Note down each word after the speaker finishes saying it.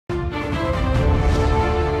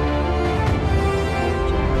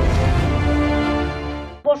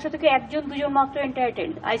ভারতবর্ষ থেকে একজন দুজন মাত্র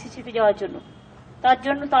এন্টাইটেলড আইসিসিতে যাওয়ার জন্য, তার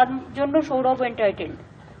জন্য সৌরভ এন্টাইটেলড।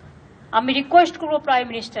 আমি রিকোয়েস্ট করব prime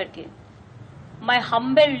মিনিস্টারকে, my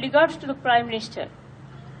humble regards to the prime minister,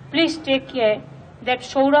 please take care that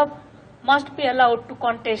Sourav must be allowed to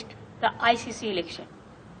contest the ICC election.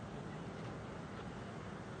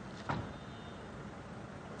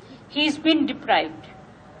 He has been deprived.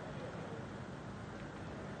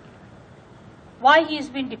 Why he has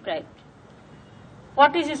been deprived?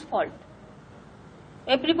 What is his fault?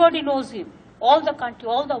 Everybody knows him, all the country,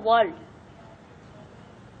 all the world.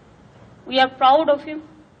 We are proud of him.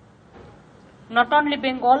 Not only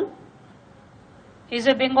Bengal, he is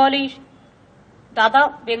a Bengali Dada,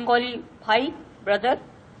 Bengali Bhai, brother,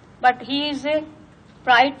 but he is a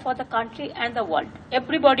pride for the country and the world.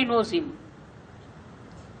 Everybody knows him.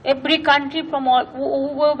 Every country from all,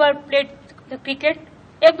 whoever played the cricket,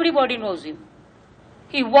 everybody knows him.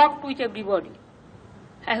 He worked with everybody.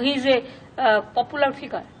 And he is a popular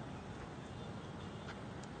figure.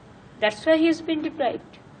 That's why he has been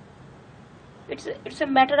deprived. It's a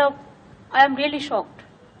matter of, I am really shocked.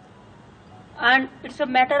 And it's a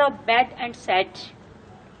matter of bad and sad.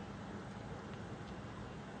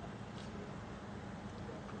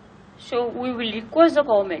 So we will request the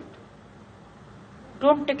government,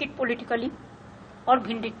 don't take it politically or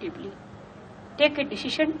vindictively. Take a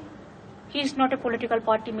decision. He is not a political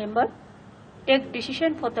party member. Take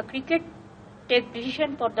decision for the cricket. Take decision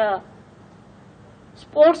for the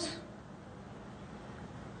sports.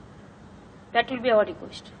 That will be our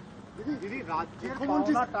request.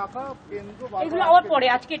 এগুলো আবার পরে,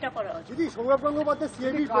 আজকে এটা করা হচ্ছে। দিদি Sourav Gangopadhyay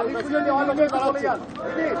CAB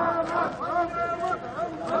দিদি